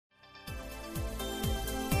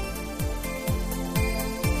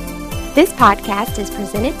This podcast is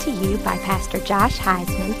presented to you by Pastor Josh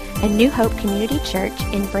Heisman and New Hope Community Church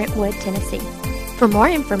in Brentwood, Tennessee. For more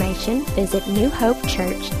information, visit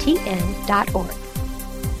newhopechurchtn.org.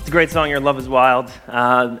 It's a great song, Your Love is Wild.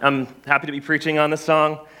 I'm happy to be preaching on this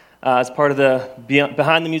song as part of the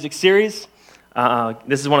Behind the Music series.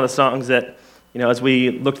 This is one of the songs that, as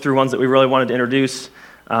we looked through ones that we really wanted to introduce,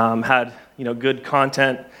 had, good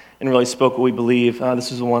content and really spoke what we believe.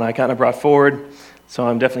 This is the one I kind of brought forward. So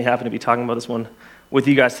I'm definitely happy to be talking about this one with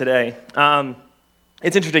you guys today.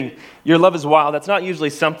 It's interesting. Your love is wild. That's not usually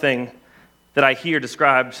something that I hear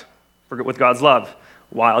described with God's love.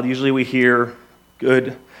 Wild, usually we hear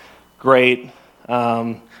good, great,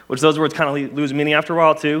 which those words kind of lose meaning after a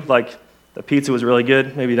while too. Like the pizza was really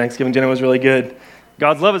good. Maybe Thanksgiving dinner was really good.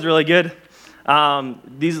 God's love is really good.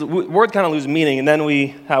 These words kind of lose meaning. And then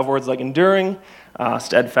we have words like enduring,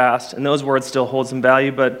 steadfast, and those words still hold some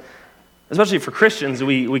value, but especially for Christians,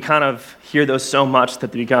 we kind of hear those so much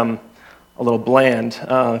that they become a little bland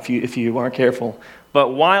if you aren't careful.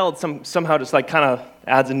 But wild somehow just like kind of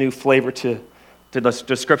adds a new flavor to the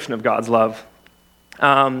description of God's love.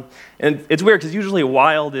 And it's weird because usually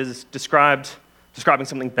wild is describing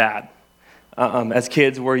something bad. As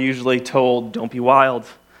kids, we're usually told, don't be wild,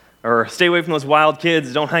 or stay away from those wild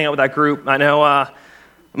kids, don't hang out with that group. I know I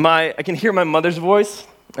can hear my mother's voice.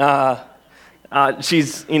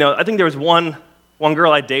 She's, I think there was one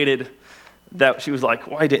girl I dated that she was like,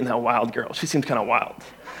 why are you dating that wild girl? She seems kind of wild.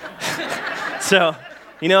 So,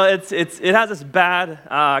 it has this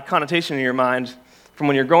bad connotation in your mind from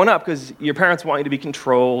when you're growing up because your parents want you to be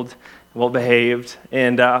controlled, well-behaved,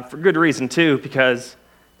 and for good reason too, because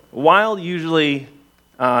wild usually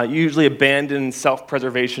abandon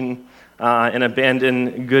self-preservation and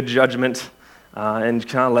abandon good judgment and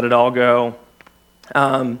kind of let it all go.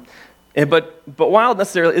 But wild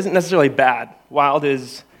isn't necessarily bad. Wild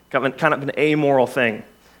is kind of an amoral thing.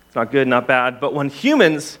 It's not good, not bad. But when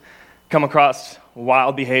humans come across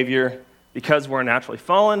wild behavior, because we're naturally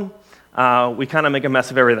fallen, we kind of make a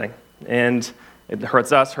mess of everything. And it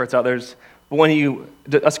hurts us, hurts others. But when you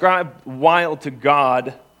ascribe wild to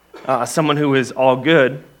God, someone who is all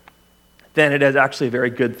good, then it is actually a very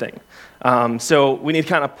good thing. So we need to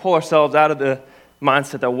kind of pull ourselves out of the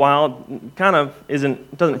mindset that wild kind of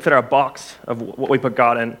doesn't fit our box of what we put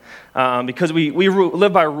God in. Because we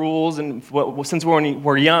live by rules, and since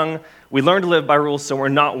we're young, we learn to live by rules so we're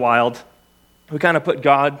not wild. We kind of put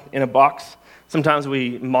God in a box. Sometimes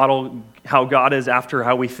we model how God is after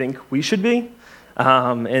how we think we should be,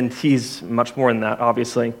 and he's much more than that,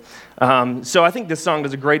 obviously. So I think this song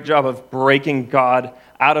does a great job of breaking God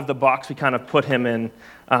out of the box we kind of put him in,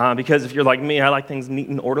 because if you're like me, I like things neat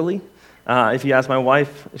and orderly. If you ask my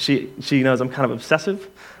wife, she knows I'm kind of obsessive.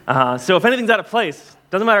 So if anything's out of place,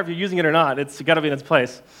 doesn't matter if you're using it or not, it's got to be in its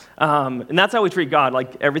place. And that's how we treat God.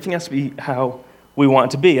 Like everything has to be how we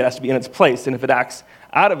want it to be. It has to be in its place. And if it acts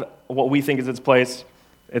out of what we think is its place,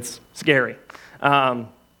 it's scary.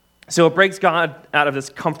 So it breaks God out of this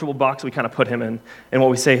comfortable box we kind of put him in and what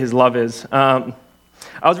we say his love is. I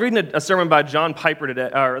was reading a sermon by John Piper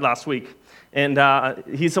last week. And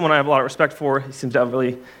he's someone I have a lot of respect for. He seems to have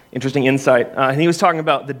really interesting insight. And he was talking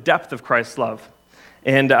about the depth of Christ's love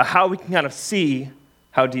and how we can kind of see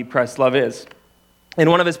how deep Christ's love is.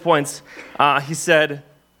 In one of his points, he said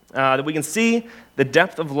that we can see the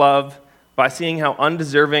depth of love by seeing how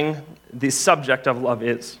undeserving the subject of love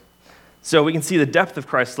is. So we can see the depth of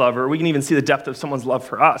Christ's love, or we can even see the depth of someone's love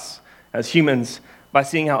for us as humans by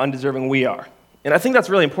seeing how undeserving we are. And I think that's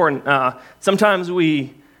really important. Sometimes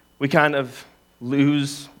we kind of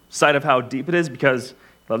lose sight of how deep it is because he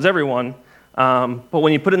loves everyone. But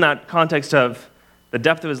when you put in that context of the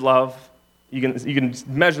depth of his love, you can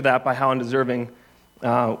measure that by how undeserving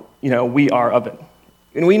we are of it.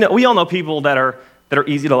 And we all know people that are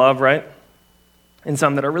easy to love, right? And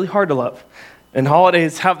some that are really hard to love. And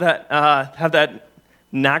holidays have that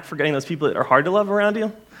knack for getting those people that are hard to love around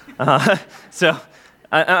you. So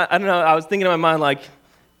I don't know. I was thinking in my mind like,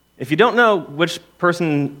 if you don't know which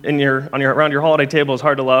person around your holiday table is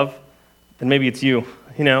hard to love, then maybe it's you.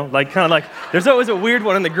 There's always a weird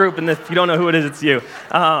one in the group, and if you don't know who it is, it's you.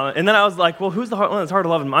 And then I was like, well, who's the one that's hard to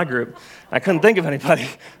love in my group? I couldn't think of anybody,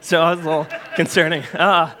 so I was a little concerning.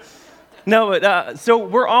 So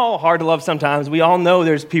we're all hard to love sometimes. We all know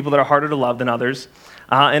there's people that are harder to love than others.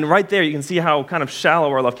 And right there, you can see how kind of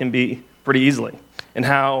shallow our love can be pretty easily, and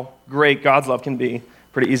how great God's love can be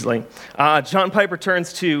pretty easily. John Piper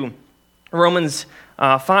turns to Romans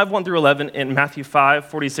 5:1-11 and Matthew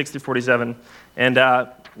 5:46-47. And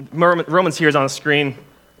Romans here is on the screen.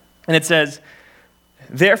 And it says,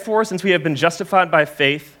 "Therefore, since we have been justified by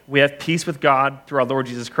faith, we have peace with God through our Lord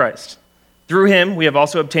Jesus Christ. Through him, we have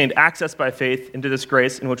also obtained access by faith into this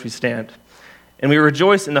grace in which we stand. And we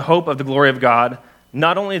rejoice in the hope of the glory of God.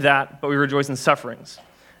 Not only that, but we rejoice in sufferings,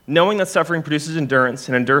 knowing that suffering produces endurance,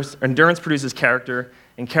 and endurance produces character,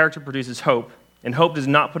 and character produces hope. And hope does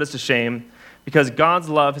not put us to shame, because God's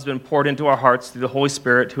love has been poured into our hearts through the Holy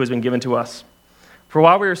Spirit who has been given to us. For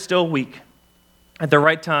while we were still weak, at the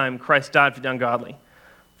right time, Christ died for the ungodly.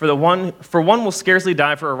 For one will scarcely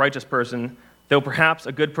die for a righteous person, though perhaps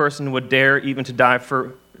a good person would dare even to die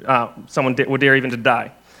for someone would dare even to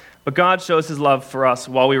die. But God shows his love for us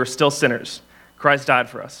while we were still sinners. Christ died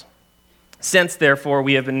for us. Since, therefore,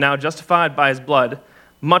 we have been now justified by his blood,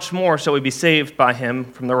 much more shall we be saved by him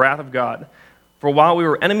from the wrath of God. For while we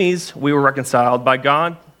were enemies, we were reconciled to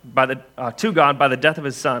God by the death of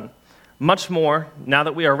his Son. Much more, now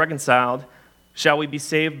that we are reconciled, shall we be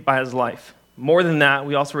saved by his life. More than that,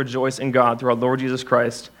 we also rejoice in God through our Lord Jesus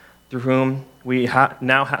Christ, through whom we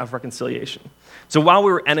now have reconciliation. So while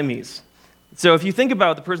we were enemies, so if you think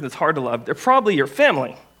about the person that's hard to love, they're probably your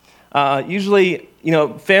family. Usually,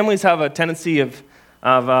 families have a tendency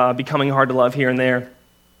of becoming hard to love here and there.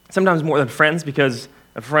 Sometimes more than friends, because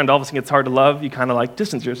if a friend all of a sudden gets hard to love, you kind of like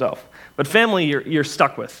distance yourself. But family, you're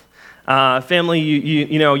stuck with. Family,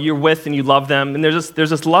 you're with and you love them, and there's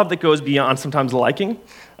this love that goes beyond sometimes liking.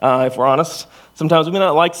 If we're honest, sometimes we may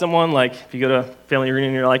not like someone. Like if you go to a family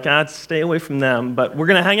reunion, you're like, stay away from them. But we're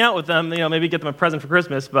gonna hang out with them. Maybe get them a present for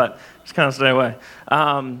Christmas, but just kind of stay away.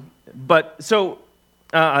 While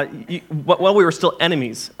we were still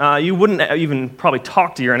enemies, you wouldn't even probably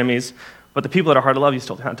talk to your enemies, but the people that are hard to love, you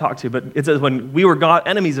still kind of talk to. But it says when we were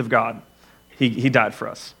enemies of God, he died for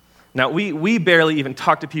us. Now, we barely even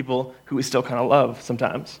talk to people who we still kind of love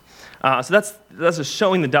sometimes. So that's just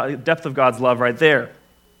showing the depth of God's love right there.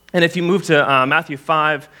 And if you move to Matthew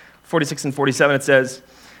 5, 46 and 47, it says,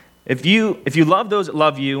 If you love those that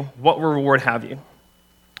love you, what reward have you?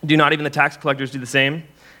 Do not even the tax collectors do the same?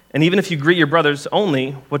 And even if you greet your brothers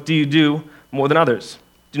only, what do you do more than others?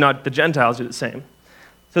 Do not the Gentiles do the same?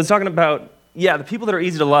 So it's talking about, the people that are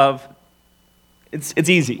easy to love, it's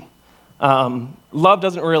easy. Love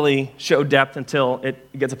doesn't really show depth until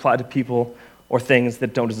it gets applied to people or things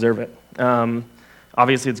that don't deserve it.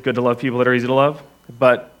 Obviously, it's good to love people that are easy to love,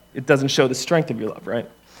 but it doesn't show the strength of your love, right?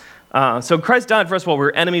 So Christ died for us while we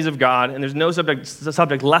were enemies of God, and there's no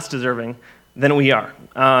subject less deserving than we are.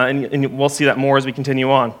 And we'll see that more as we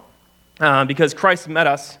continue on. Because Christ met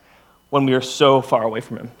us when we were so far away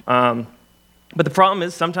from him. But the problem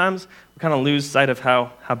is sometimes we kind of lose sight of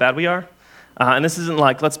how bad we are. And this isn't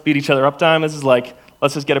like, let's beat each other up time. This is like,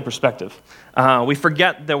 let's just get a perspective. We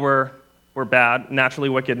forget that we're bad, naturally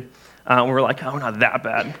wicked. We're like, we're not that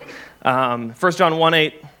bad. 1 John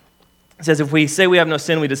 1:8 says, if we say we have no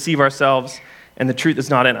sin, we deceive ourselves, and the truth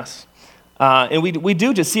is not in us. And we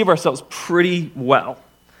do deceive ourselves pretty well.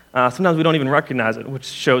 Sometimes we don't even recognize it, which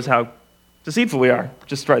shows how deceitful we are,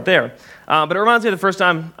 just right there. But it reminds me of the first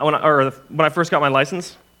time, when I first got my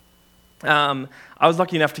license. I was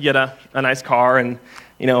lucky enough to get a nice car, and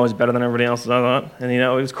it was better than everybody else's, I thought. And it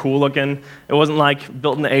was cool looking. It wasn't like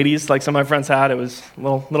built in the 80s like some of my friends had. It was a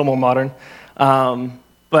little more modern.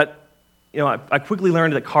 But I quickly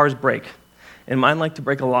learned that cars break, and mine like to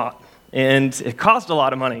break a lot, and it cost a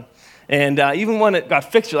lot of money. And even when it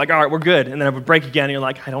got fixed, you're like, all right, we're good. And then it would break again, and you're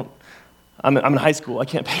like, I'm in high school. I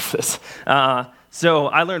can't pay for this. So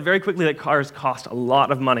I learned very quickly that cars cost a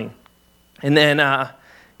lot of money. And then,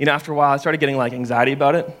 after a while, I started getting anxiety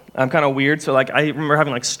about it. I'm kind of weird, so I remember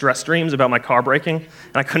having stress dreams about my car breaking,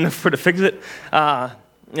 and I couldn't afford to fix it. I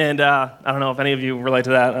don't know if any of you relate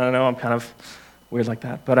to that. I don't know. I'm kind of weird like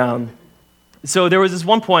that. But so there was this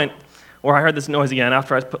one point where I heard this noise again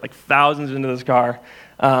after I put thousands into this car.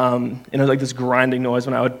 And it was like this grinding noise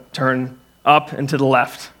when I would turn up and to the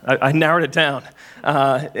left. I narrowed it down.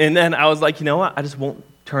 And then I was like, you know what? I just won't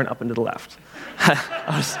turn up and to the left.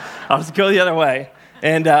 I'll just go the other way.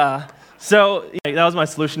 And so that was my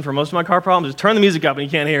solution for most of my car problems. Just turn the music up and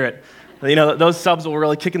you can't hear it. Those subs will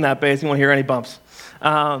really kick in that bass. You won't hear any bumps.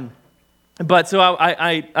 But so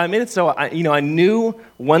I made it so I knew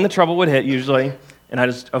when the trouble would hit usually, and I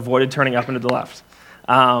just avoided turning up and to the left.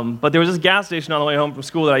 But there was this gas station on the way home from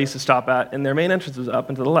school that I used to stop at, and their main entrance was up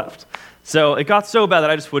and to the left. So it got so bad that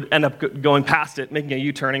I just would end up going past it, making a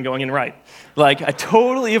U-turn and going in right. I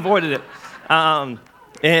totally avoided it.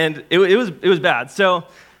 And it was bad. So,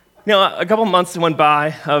 a couple months went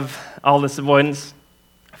by of all this avoidance.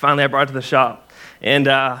 Finally, I brought it to the shop. And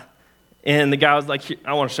the guy was like,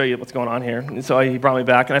 I want to show you what's going on here. And so he brought me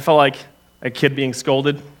back, and I felt like a kid being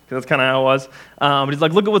scolded, because that's kind of how it was. But he's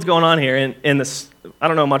like, look at what's going on here. And this, I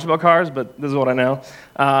don't know much about cars, but this is what I know.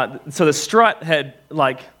 So the strut had,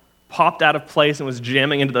 popped out of place and was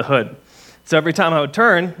jamming into the hood. So every time I would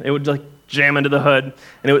turn, it would like jam into the hood,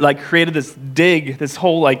 and it would like created this dig, this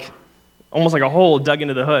whole like, almost like a hole dug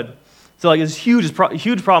into the hood. So like it's huge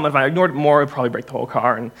problem. If I ignored it more, it'd probably break the whole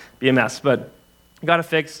car and be a mess. But I got it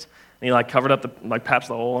fixed, and he like covered up the, like patched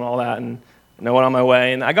the hole and all that, and I went on my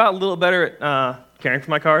way. And I got a little better at caring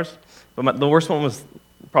for my cars, but the worst one was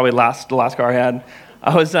probably the last car I had.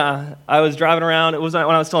 I was driving around. It was when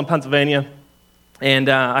I was still in Pennsylvania, and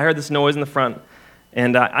I heard this noise in the front,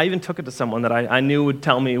 and I even took it to someone that I knew would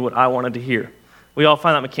tell me what I wanted to hear. We all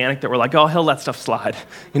find that mechanic that we're like, oh, he'll let stuff slide,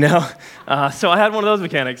 you know? So I had one of those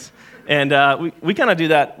mechanics, and we kind of do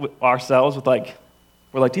that with ourselves with like,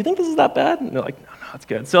 we're like, do you think this is that bad? And they're like, no, it's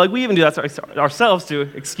good. So like we even do that to ourselves to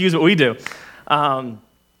excuse what we do.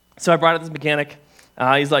 So I brought it to this mechanic.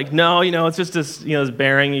 He's like, no, it's just this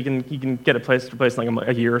bearing. You can get it replaced in like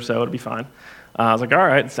a year or so. It'll be fine. I was like, all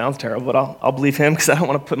right, it sounds terrible, but I'll believe him because I don't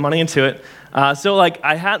want to put money into it. So like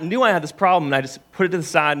I knew I had this problem, and I just put it to the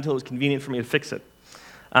side until it was convenient for me to fix it.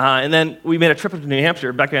 And then we made a trip up to New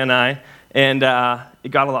Hampshire, Becca and I, and it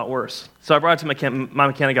got a lot worse. So I brought it to my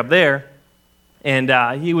mechanic up there,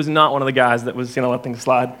 and he was not one of the guys that was going to let things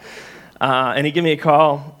slide. And he gave me a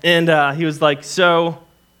call, and he was like, so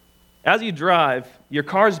as you drive, your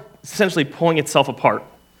car's essentially pulling itself apart.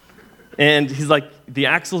 And he's like, the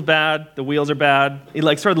axle's bad, the wheels are bad. He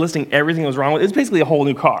like started listing everything that was wrong with it. It's basically a whole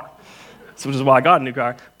new car, so which is why I got a new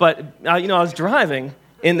car. But I was driving,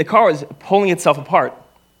 and the car was pulling itself apart.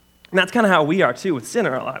 And that's kind of how we are too with sin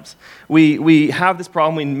in our lives. We have this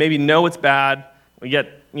problem. We maybe know it's bad. We get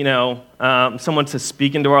someone to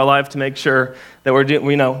speak into our life to make sure that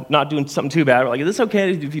we're not doing something too bad. We're like, is this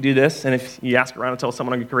okay if you do this? And if you ask around until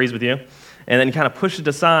someone agrees with you, and then you kind of push it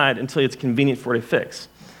aside until it's convenient for it to fix.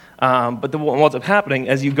 But what ends up happening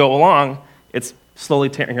as you go along, it's slowly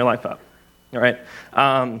tearing your life up. All right,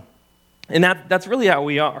 and that's really how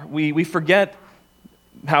we are. We forget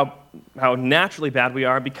how naturally bad we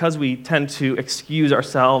are because we tend to excuse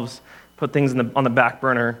ourselves, put things on the back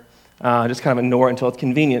burner, just kind of ignore it until it's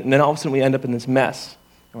convenient, and then all of a sudden we end up in this mess.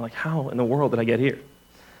 And we're like, how in the world did I get here?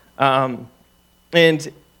 And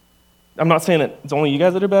I'm not saying that it's only you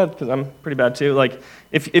guys that are bad, because I'm pretty bad too. Like,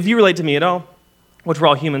 if you relate to me at all, which we're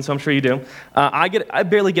all human, so I'm sure you do, I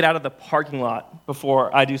barely get out of the parking lot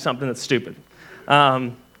before I do something that's stupid.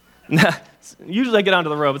 Usually I get onto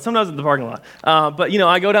the road, but sometimes it's the parking lot. But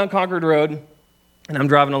I go down Concord Road, and I'm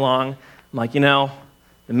driving along. I'm like, the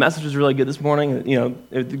message was really good this morning.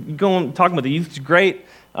 Talking about the youth is great.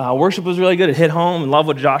 Worship was really good. It hit home, and love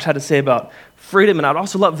what Josh had to say about freedom. And I'd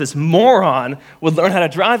also love if this moron would learn how to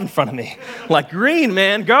drive in front of me. Like, green,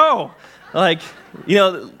 man, go. Like,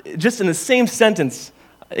 just in the same sentence,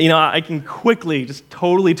 I can quickly just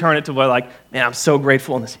totally turn it to where, like, man, I'm so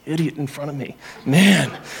grateful and this idiot in front of me.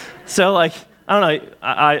 Man. So, like, I don't know.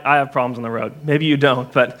 I have problems on the road. Maybe you don't,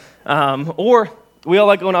 but, or we all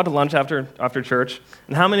like going out to lunch after church.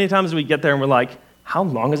 And how many times do we get there and we're like, how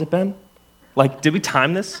long has it been? Like, did we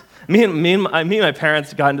time this? Me and my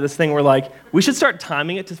parents got into this thing where, like, we should start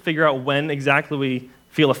timing it to figure out when exactly we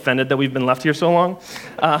feel offended that we've been left here so long.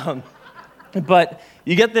 But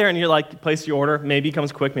you get there and you're like, you place your order. Maybe it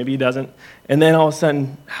comes quick, maybe it doesn't. And then all of a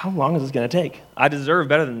sudden, how long is this going to take? I deserve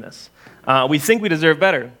better than this. We think we deserve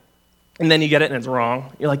better. And then you get it and it's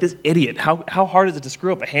wrong. You're like, this idiot. How hard is it to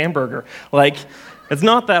screw up a hamburger? Like, it's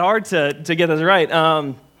not that hard to get this right.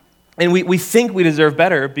 And we think we deserve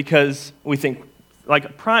better because we think,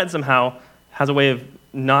 like, pride somehow has a way of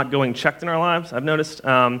not going checked in our lives, I've noticed.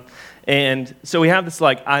 And so we have this,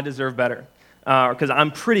 like, I deserve better. Because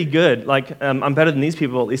I'm pretty good, like, I'm better than these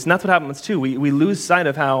people at least. And that's what happens too. We lose sight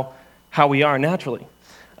of how we are naturally.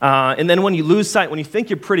 And then when you lose sight, when you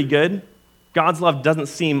think you're pretty good, God's love doesn't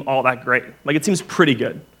seem all that great. Like, it seems pretty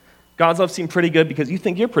good. God's love seems pretty good because you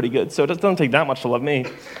think you're pretty good, so it doesn't take that much to love me.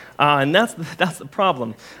 And that's the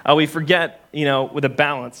problem. We forget, with a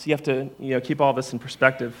balance, you have to, keep all this in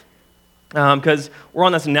perspective. Because we're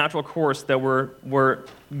on this natural course that we're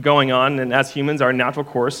going on, and as humans, our natural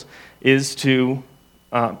course is to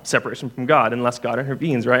separation from God, unless God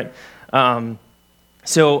intervenes, right?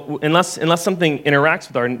 So unless something interacts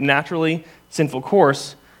with our naturally sinful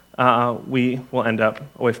course, we will end up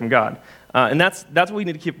away from God. And that's what we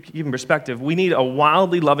need to keep in perspective. We need a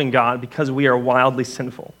wildly loving God because we are wildly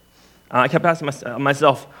sinful. I kept asking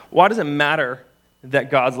myself, why does it matter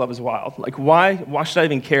that God's love is wild? Like, why should I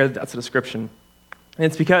even care that that's a description? And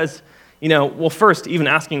it's because, first, even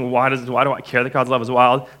asking why do I care that God's love is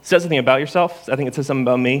wild says something about yourself. I think it says something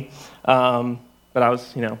about me. But I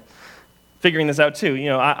was, figuring this out too.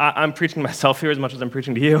 I'm preaching to myself here as much as I'm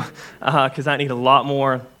preaching to you because I need a lot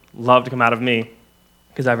more love to come out of me.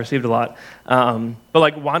 because I've received a lot. But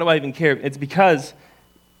like, why do I even care? It's because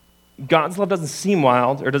God's love doesn't seem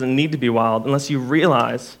wild, or doesn't need to be wild, unless you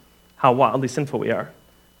realize how wildly sinful we are.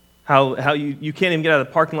 How you can't even get out of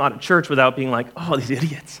the parking lot at church without being like, oh, these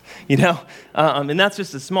idiots, you know? And that's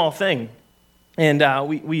just a small thing. And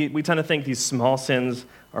we tend to think these small sins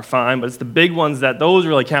are fine, but it's the big ones that those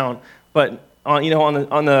really count. But on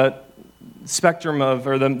the spectrum of,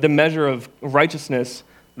 or the measure of righteousness,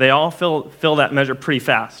 they all fill that measure pretty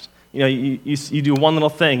fast. You know, you do one little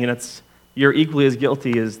thing, and you're equally as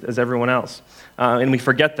guilty as everyone else. And we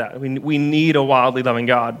forget that. We need a wildly loving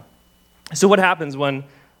God. So what happens when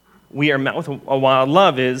we are met with a wild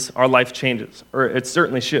love is our life changes, or it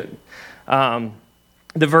certainly should. The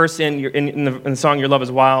verse in the song, Your Love is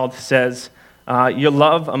Wild, says, your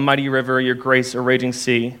love a mighty river, your grace a raging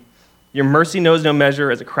sea. Your mercy knows no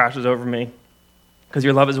measure as it crashes over me. Because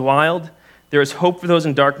your love is wild, there is hope for those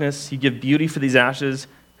in darkness. You give beauty for these ashes.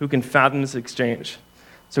 Who can fathom this exchange?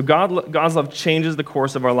 So God's love changes the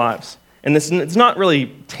course of our lives. And it's not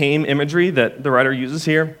really tame imagery that the writer uses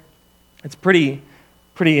here. It's pretty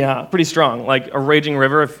strong, like a raging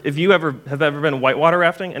river. If you have ever been whitewater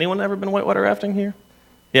rafting, anyone ever been whitewater rafting here?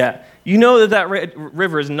 Yeah. You know that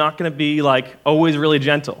river is not going to be like always really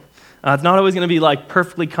gentle. It's not always going to be like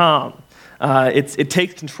perfectly calm. It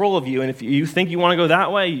takes control of you, and if you think you want to go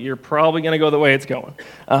that way, you're probably going to go the way it's going.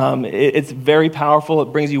 It's very powerful. It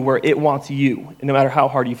brings you where it wants you, no matter how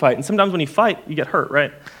hard you fight. And sometimes when you fight, you get hurt,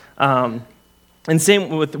 right? And same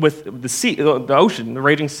with the sea, the ocean, the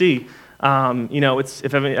raging sea.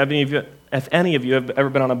 If any of you have ever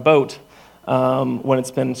been on a boat when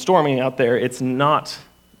it's been storming out there, it's not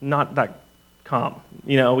that calm.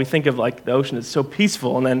 You know, we think of like the ocean is so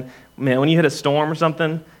peaceful, and then man, when you hit a storm or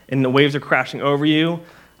something and the waves are crashing over you,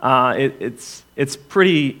 it's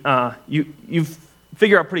pretty. You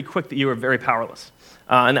figure out pretty quick that you are very powerless,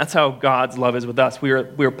 and that's how God's love is with us. We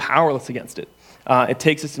are powerless against it. It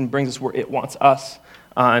takes us and brings us where it wants us.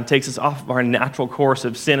 And takes us off of our natural course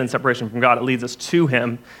of sin and separation from God. It leads us to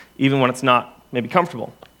Him, even when it's not maybe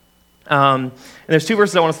comfortable. And there's two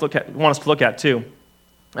verses I want us to look at too.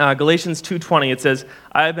 Galatians 2:20, it says,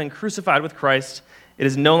 I have been crucified with Christ. It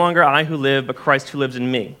is no longer I who live, but Christ who lives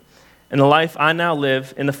in me. In the life I now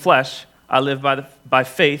live in the flesh, I live by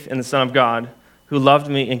faith in the Son of God, who loved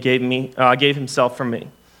me and gave Himself for me.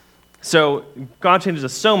 So God changes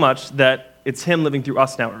us so much that it's Him living through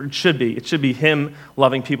us now, or it should be. It should be Him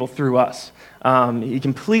loving people through us. He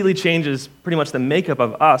completely changes pretty much the makeup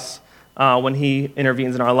of us when He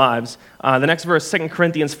intervenes in our lives. The next verse, 2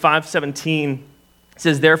 Corinthians 5:17,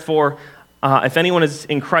 says, Therefore, if anyone is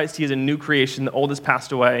in Christ, he is a new creation. The old has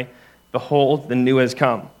passed away. Behold, the new has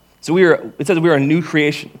come. So it says we are a new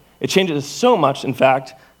creation. It changes us so much, in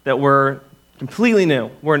fact, that we're completely new.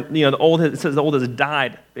 It says the old has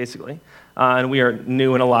died, basically. And we are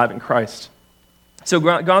new and alive in Christ. So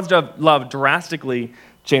God's love drastically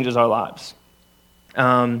changes our lives.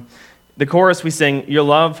 The chorus we sing, your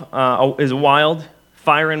love is wild,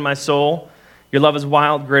 fire in my soul. Your love is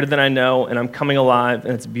wild, greater than I know, and I'm coming alive,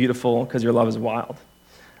 and it's beautiful because your love is wild.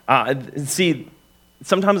 See,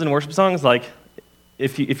 sometimes in worship songs, like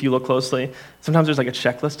if you look closely, sometimes there's like a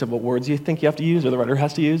checklist of what words you think you have to use or the writer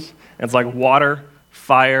has to use. And it's like water,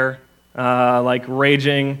 fire, like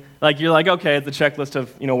raging, like you're like, okay, it's a checklist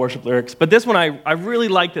of worship lyrics. But this one, I really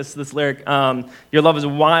like this lyric. Your love is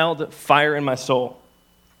wild, fire in my soul.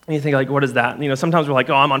 And you think like, what is that? Sometimes we're like,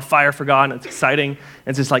 oh, I'm on fire for God, and it's exciting, and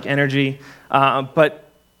it's just like energy. But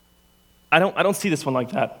I don't see this one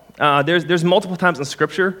like that. There's multiple times in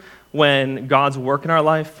Scripture when God's work in our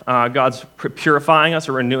life, God's purifying us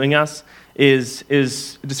or renewing us, is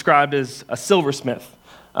described as a silversmith.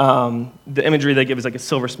 The imagery they give is like a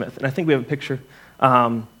silversmith, and I think we have a picture.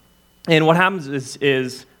 And what happens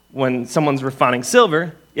is when someone's refining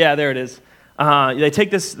silver, yeah, there it is. They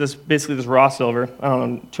take this raw silver. I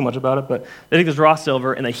don't know too much about it, but they take this raw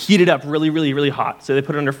silver and they heat it up really, really, really hot. So they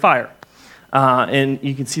put it under fire, and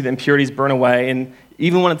you can see the impurities burn away. And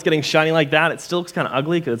even when it's getting shiny like that, it still looks kind of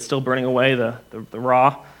ugly because it's still burning away the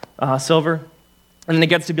raw silver. And then it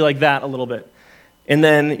gets to be like that a little bit, and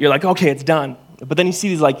then you're like, okay, it's done. But then you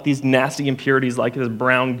see these nasty impurities, like this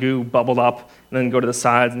brown goo bubbled up, and then go to the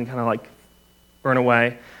sides and kind of like burn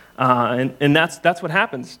away. And that's what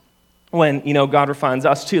happens when God refines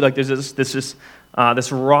us too. Like there's this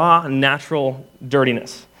raw natural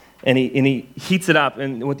dirtiness, and he heats it up.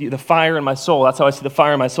 And with the fire in my soul, that's how I see the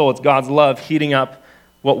fire in my soul. It's God's love heating up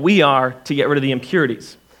what we are to get rid of the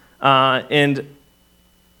impurities. And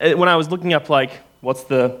when I was looking up like what's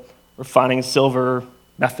the refining silver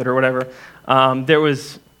method or whatever, there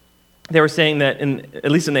was they were saying that,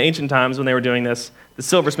 at least in the ancient times when they were doing this, the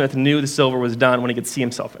silversmith knew the silver was done when he could see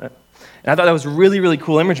himself in it. And I thought that was really, really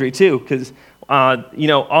cool imagery too, because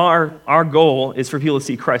our goal is for people to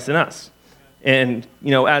see Christ in us. And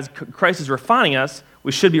as Christ is refining us,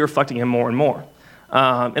 we should be reflecting him more and more.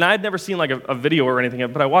 And I had never seen like a video or anything,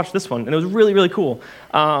 but I watched this one, and it was really, really cool.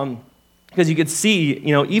 Because you could see,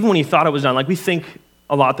 even when you thought it was done, like we think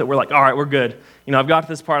a lot that we're like, all right, we're good. I've got to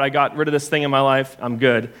this part, I got rid of this thing in my life, I'm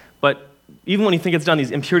good. But even when you think it's done,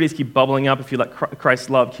 these impurities keep bubbling up if you let Christ's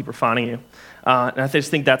love keep refining you. And I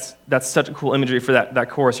just think that's such a cool imagery for that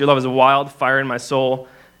chorus. Your love is a wildfire in my soul.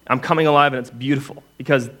 I'm coming alive, and it's beautiful,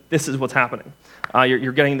 because this is what's happening.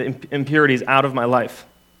 You're getting the impurities out of my life.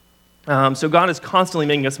 So God is constantly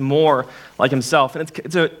making us more like himself. And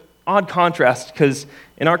it's an odd contrast, because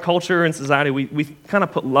in our culture and society, we kind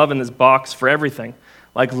of put love in this box for everything.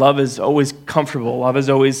 Like love is always comfortable. Love is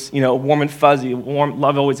always, warm and fuzzy.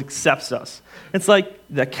 Love always accepts us. It's like,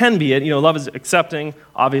 that can be it. Love is accepting.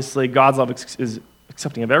 Obviously, God's love is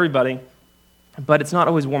accepting of everybody. But it's not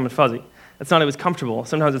always warm and fuzzy. It's not always comfortable.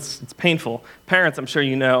 Sometimes it's painful. Parents, I'm sure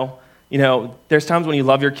there's times when you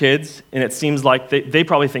love your kids, and it seems like they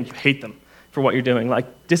probably think you hate them for what you're doing.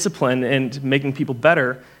 Like, discipline and making people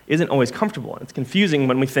better isn't always comfortable. It's confusing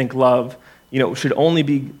when we think love should only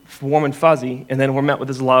be warm and fuzzy, and then we're met with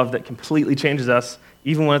this love that completely changes us,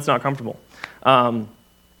 even when it's not comfortable.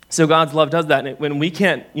 So God's love does that, and when we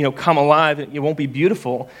can't, come alive, it won't be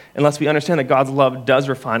beautiful unless we understand that God's love does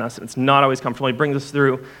refine us, and it's not always comfortable. He brings us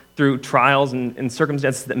through trials and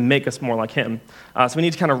circumstances that make us more like him. So we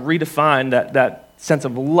need to kind of redefine that sense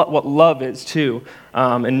of what love is, too,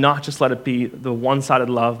 and not just let it be the one-sided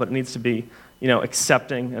love, but it needs to be,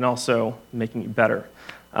 accepting and also making you better.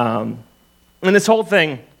 And this whole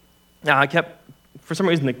thing, for some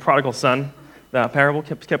reason, the prodigal son, the parable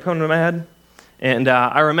kept coming to my head. And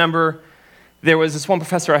I remember there was this one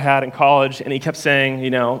professor I had in college, and he kept saying,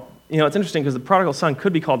 it's interesting because the prodigal son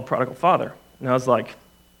could be called prodigal father. And I was like,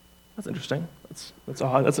 that's interesting. That's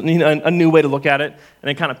odd. That's a new way to look at it.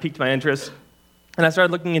 And it kind of piqued my interest. And I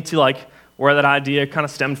started looking into where that idea kind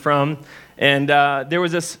of stemmed from. And there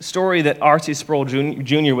was this story that R.C. Sproul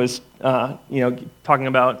Jr. was, talking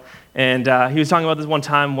about. And he was talking about this one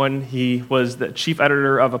time when he was the chief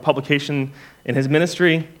editor of a publication in his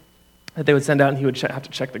ministry that they would send out, and he would have to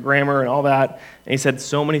check the grammar and all that. And he said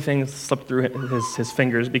so many things slipped through his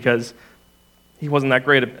fingers because he wasn't that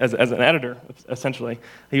great as an editor, essentially.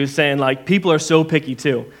 He was saying, people are so picky,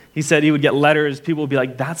 too. He said he would get letters, people would be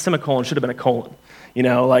like, that semicolon should have been a colon. He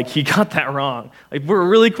got that wrong. We're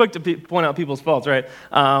really quick to point out people's faults, right?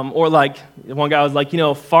 Or one guy was like,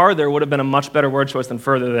 farther would have been a much better word choice than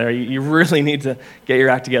further there. You really need to get your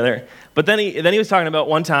act together. But then he was talking about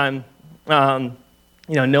one time,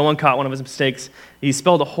 no one caught one of his mistakes. He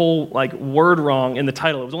spelled a whole word wrong in the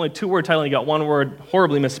title. It was only a 2-word title, and he got one word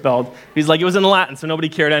horribly misspelled. He's like, it was in Latin, so nobody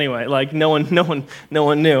cared anyway. No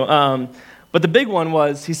one knew. But the big one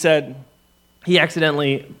was, he said he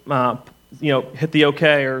accidentally hit the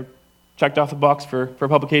OK or checked off the box for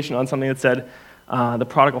publication on something that said the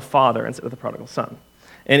prodigal father instead of the prodigal son.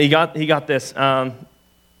 And he got this.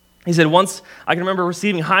 He said, once I can remember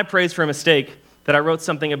receiving high praise for a mistake that I wrote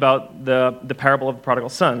something about the parable of the prodigal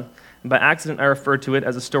son. And by accident, I referred to it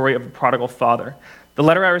as a story of the prodigal father. The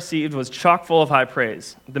letter I received was chock full of high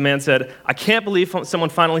praise. The man said, I can't believe someone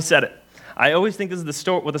finally said it. I always think this is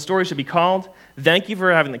what the story should be called. Thank you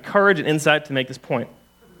for having the courage and insight to make this point.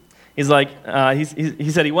 He's like, he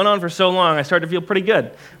said, he went on for so long, I started to feel pretty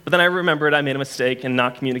good. But then I remembered I made a mistake and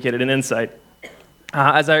not communicated an insight.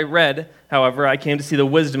 As I read, however, I came to see the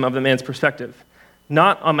wisdom of the man's perspective.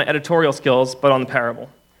 Not on my editorial skills, but on the parable.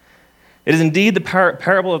 It is indeed the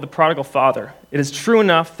parable of the prodigal father. It is true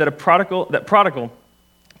enough that prodigal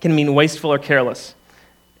can mean wasteful or careless.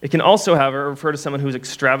 It can also, however, refer to someone who is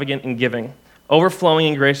extravagant in giving, overflowing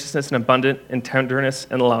in graciousness and abundant in tenderness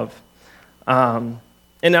and love.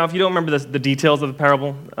 And now, if you don't remember the details of the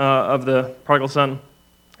parable of the prodigal son,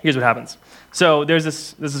 here's what happens. So there's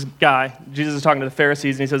this guy, Jesus is talking to the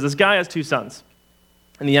Pharisees, and he says, this guy has 2 sons.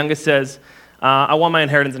 And the youngest says, I want my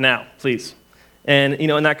inheritance now, please. And,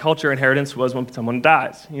 in that culture, inheritance was when someone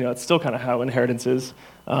dies. It's still kind of how inheritance is.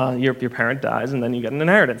 Your parent dies, and then you get an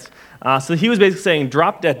inheritance. So he was basically saying,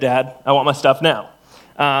 drop dead, Dad. I want my stuff now.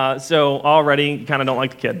 So already, you kind of don't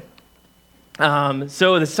like the kid.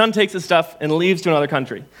 So the son takes his stuff and leaves to another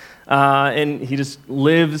country. And he just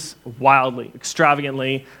lives wildly,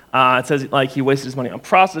 extravagantly. It says he wasted his money on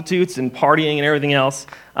prostitutes and partying and everything else,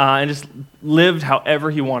 and just lived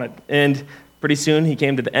however he wanted. And pretty soon he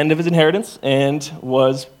came to the end of his inheritance and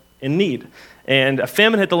was in need. And a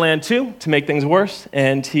famine hit the land too, to make things worse,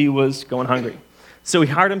 and he was going hungry. So he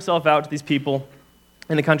hired himself out to these people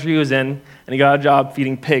in the country he was in, and he got a job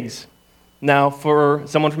feeding pigs. Now, for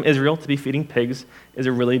someone from Israel to be feeding pigs is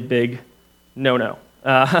a really big no-no.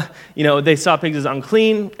 They saw pigs as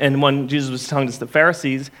unclean, and when Jesus was telling this to the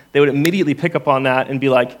Pharisees, they would immediately pick up on that and be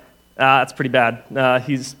like, that's pretty bad.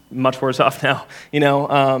 He's much worse off now,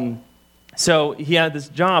 So he had this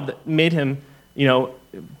job that made him,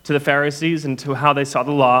 to the Pharisees and to how they saw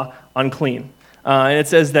the law, unclean. And it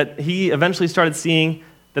says that he eventually started seeing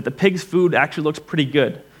that the pig's food actually looks pretty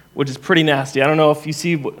good, which is pretty nasty. I don't know if you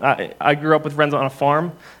see, I grew up with friends on a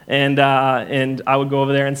farm, and I would go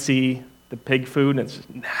over there and see the pig food, and it's just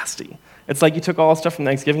nasty. It's like you took all the stuff from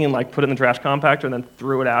Thanksgiving and put it in the trash compactor and then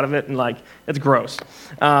threw it out of it, and it's gross.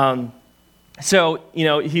 He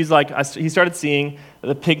started seeing that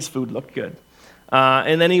the pig's food looked good.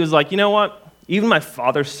 And then he was like, you know what? Even my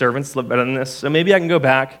father's servants live better than this, so maybe I can go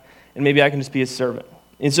back and maybe I can just be his servant.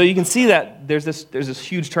 And so you can see that there's this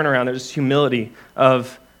huge turnaround. There's this humility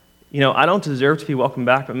of, I don't deserve to be welcomed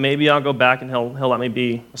back, but maybe I'll go back and he'll let me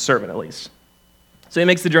be a servant at least. So he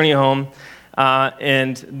makes the journey home,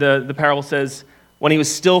 and the parable says, when he was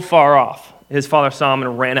still far off, his father saw him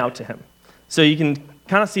and ran out to him. So you can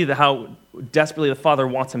kind of see how desperately the father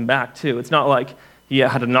wants him back too. It's not like he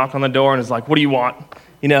had to knock on the door and is like, what do you want?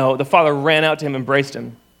 The father ran out to him, embraced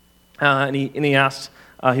him, and he asked,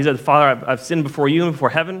 he said, Father, I've sinned before you and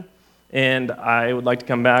before heaven, and I would like to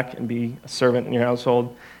come back and be a servant in your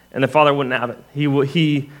household. And the father wouldn't have it.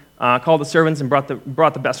 He called the servants and brought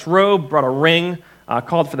the best robe, brought a ring,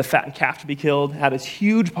 called for the fattened calf to be killed, had this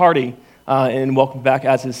huge party, and welcomed back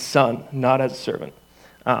as his son, not as a servant.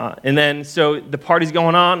 And then, so the party's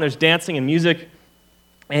going on, there's dancing and music,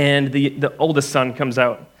 and the oldest son comes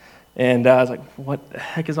out. And I was like, what the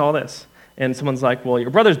heck is all this? And someone's like, well, your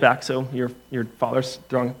brother's back, so your father's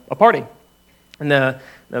throwing a party. And the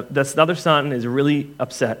other son is really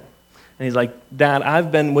upset. And he's like, Dad, I've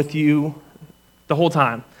been with you the whole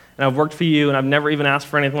time, and I've worked for you, and I've never even asked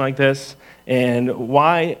for anything like this. And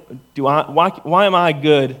why am I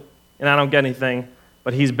good and I don't get anything,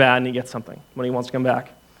 but he's bad and he gets something when he wants to come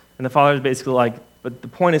back? And the father's basically like, but the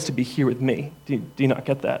point is to be here with me. Do you not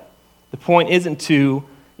get that? The point isn't to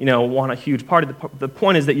want a huge party. The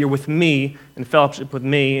point is that you're with me in fellowship with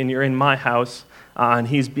me, and you're in my house, and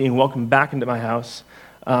he's being welcomed back into my house.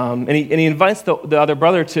 And he invites the other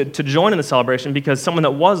brother to join in the celebration because someone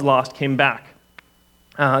that was lost came back.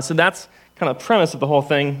 So that's kind of the premise of the whole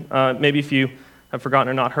thing. Maybe if you have forgotten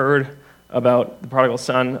or not heard about the prodigal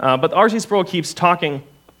son. But R.C. Sproul keeps talking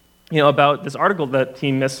about this article that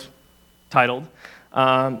he mistitled.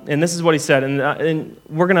 And this is what he said, and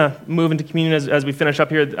we're going to move into communion as we finish up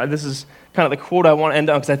here. This is kind of the quote I want to end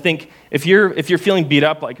on, because I think if you're feeling beat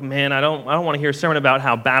up, like, man, I don't want to hear a sermon about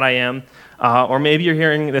how bad I am, or maybe you're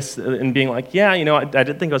hearing this and being like, yeah, I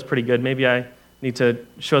did think I was pretty good. Maybe I need to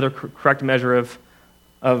show the correct measure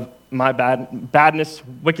of my badness,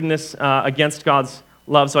 wickedness against God's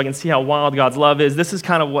love, so I can see how wild God's love is. This is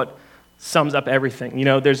kind of what sums up everything.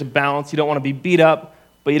 There's a balance. You don't want to be beat up,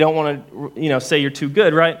 but you don't want to, say you're too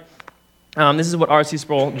good, right? This is what R.C.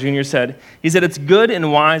 Sproul Jr. said. He said, it's good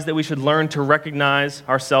and wise that we should learn to recognize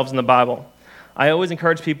ourselves in the Bible. I always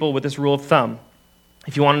encourage people with this rule of thumb.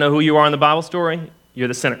 If you want to know who you are in the Bible story, you're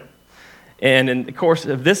the sinner. And in the course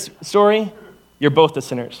of this story, you're both the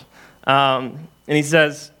sinners. And he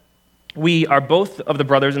says, we are both of the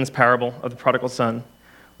brothers in this parable of the prodigal son.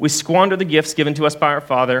 We squander the gifts given to us by our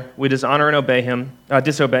father. We dishonor and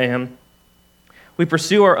disobey him. We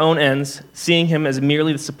pursue our own ends, seeing him as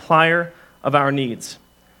merely the supplier of our needs.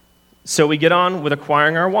 So we get on with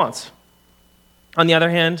acquiring our wants. On the other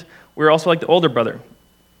hand, we're also like the older brother,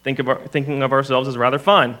 thinking of ourselves as rather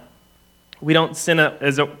fine. We don't sin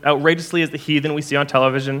as outrageously as the heathen we see on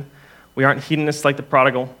television. We aren't hedonists like the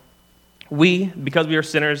prodigal. We, because we are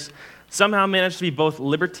sinners, somehow manage to be both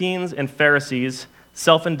libertines and Pharisees,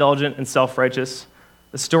 self-indulgent and self-righteous.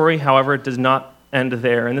 The story, however, does not end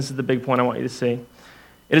there, and this is the big point I want you to see.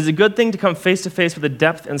 It is a good thing to come face to face with the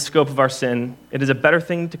depth and scope of our sin. It is a better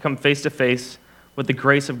thing to come face to face with the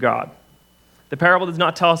grace of God. The parable does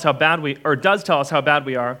not tell us how bad does tell us how bad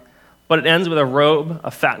we are, but it ends with a robe,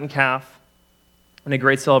 a fattened calf, and a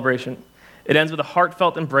great celebration. It ends with a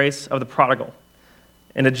heartfelt embrace of the prodigal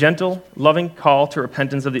and a gentle, loving call to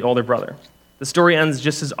repentance of the older brother. The story ends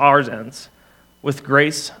just as ours ends, with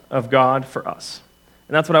grace of God for us.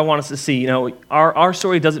 And that's what I want us to see. Our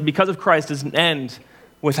story doesn't, because of Christ, doesn't end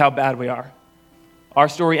with how bad we are. Our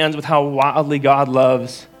story ends with how wildly God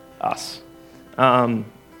loves us. And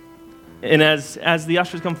as the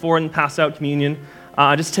ushers come forward and pass out communion,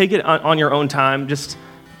 Just take it on your own time. Just,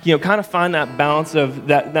 kind of find that balance of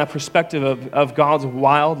that perspective of God's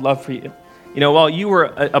wild love for you. While you were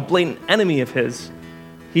a blatant enemy of his,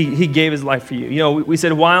 he gave his life for you. We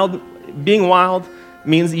said being wild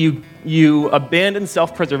means that you abandon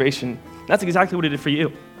self-preservation. That's exactly what he did for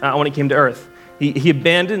you when he came to earth. He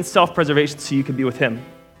abandoned self-preservation so you could be with him.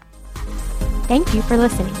 Thank you for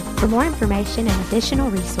listening. For more information and additional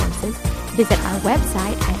resources, visit our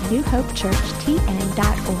website at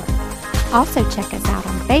newhopechurchtn.org. Also check us out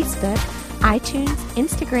on Facebook, iTunes,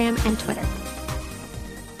 Instagram, and Twitter.